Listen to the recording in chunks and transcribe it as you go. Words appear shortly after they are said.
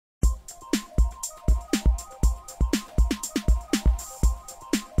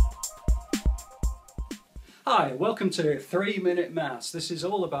Hi, welcome to 3-Minute Maths. This is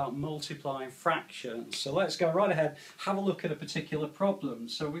all about multiplying fractions. So let's go right ahead, have a look at a particular problem.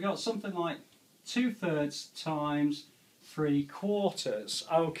 So we got something like 2/3 times 3/4.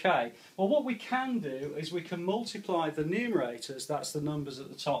 Okay, well what we can do is we can multiply the numerators, that's the numbers at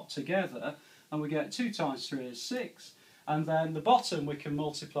the top, together, and we get 2 times 3 is 6. And then the bottom we can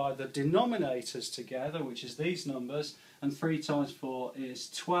multiply the denominators together, which is these numbers, and 3 times 4 is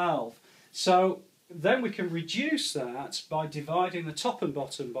 12. So then we can reduce that by dividing the top and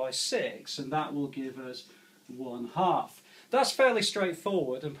bottom by 6, and that will give us 1/2. That's fairly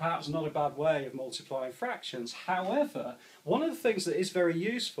straightforward and perhaps not a bad way of multiplying fractions. However, one of the things that is very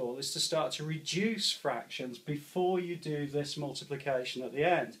useful is to start to reduce fractions before you do this multiplication at the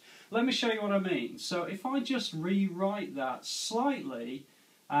end. Let me show you what I mean. So if I just rewrite that slightly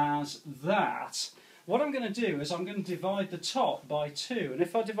as that, what I'm going to do is I'm going to divide the top by 2, and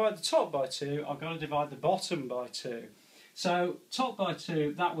if I divide the top by 2, I've got to divide the bottom by 2. So top by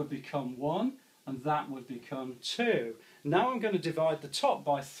 2, that would become 1, and that would become 2. Now I'm going to divide the top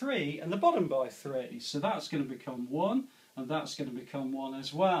by 3 and the bottom by 3, so that's going to become 1, and that's going to become 1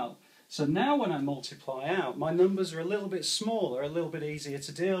 as well. So now when I multiply out, my numbers are a little bit smaller, a little bit easier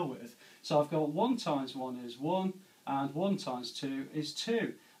to deal with. So I've got 1 times 1 is 1, and 1 times 2 is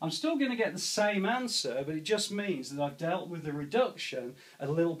 2. I'm still going to get the same answer, but it just means that I've dealt with the reduction a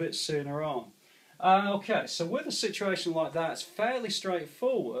little bit sooner on. Okay, so with a situation like that, it's fairly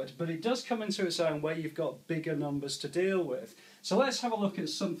straightforward, but it does come into its own where you've got bigger numbers to deal with. So let's have a look at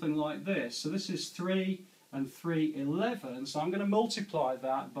something like this. So this is 3 and 3 11, so I'm going to multiply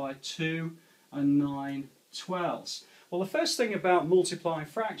that by 2 and 9 twelfths. Well, the first thing about multiplying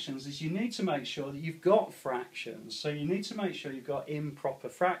fractions is you need to make sure that you've got fractions. So you need to make sure you've got improper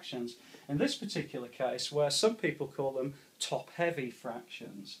fractions. In this particular case, where some people call them top-heavy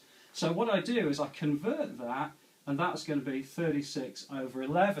fractions. So what I do is I convert that, and that's going to be 36 over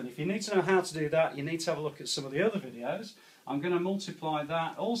 11. If you need to know how to do that, you need to have a look at some of the other videos. I'm going to multiply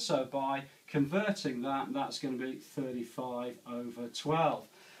that also by converting that, and that's going to be 35 over 12.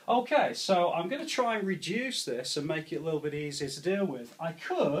 Okay, so I'm going to try and reduce this and make it a little bit easier to deal with. I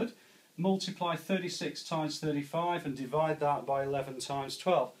could multiply 36 times 35 and divide that by 11 times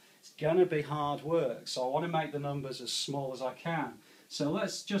 12. It's going to be hard work, so I want to make the numbers as small as I can. So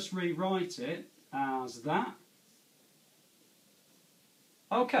let's just rewrite it as that.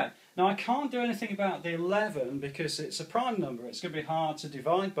 Okay, now I can't do anything about the 11 because it's a prime number. It's going to be hard to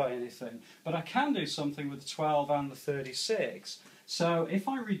divide by anything. But I can do something with the 12 and the 36. So if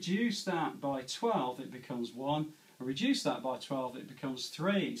I reduce that by 12, it becomes 1. I reduce that by 12, it becomes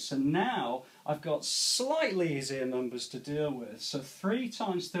 3. So now I've got slightly easier numbers to deal with. So 3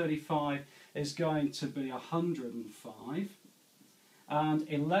 times 35 is going to be 105. And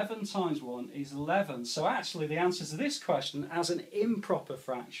 11 times 1 is 11. So actually the answer to this question as an improper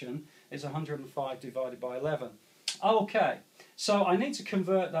fraction is 105 divided by 11. Okay, so I need to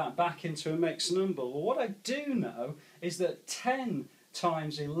convert that back into a mixed number. Well, what I do know is that 10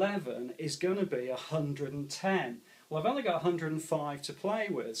 times 11 is going to be 110. Well, I've only got 105 to play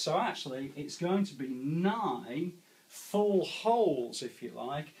with, so actually it's going to be 9 full wholes, if you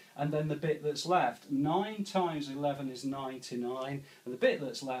like, and then the bit that's left. 9 times 11 is 99, and the bit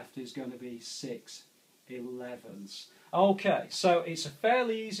that's left is going to be 6 11ths. Okay, so it's a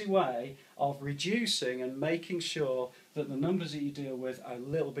fairly easy way of reducing and making sure that the numbers that you deal with are a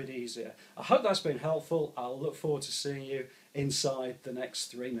little bit easier. I hope that's been helpful. I'll look forward to seeing you inside the next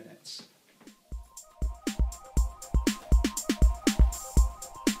 3 minutes.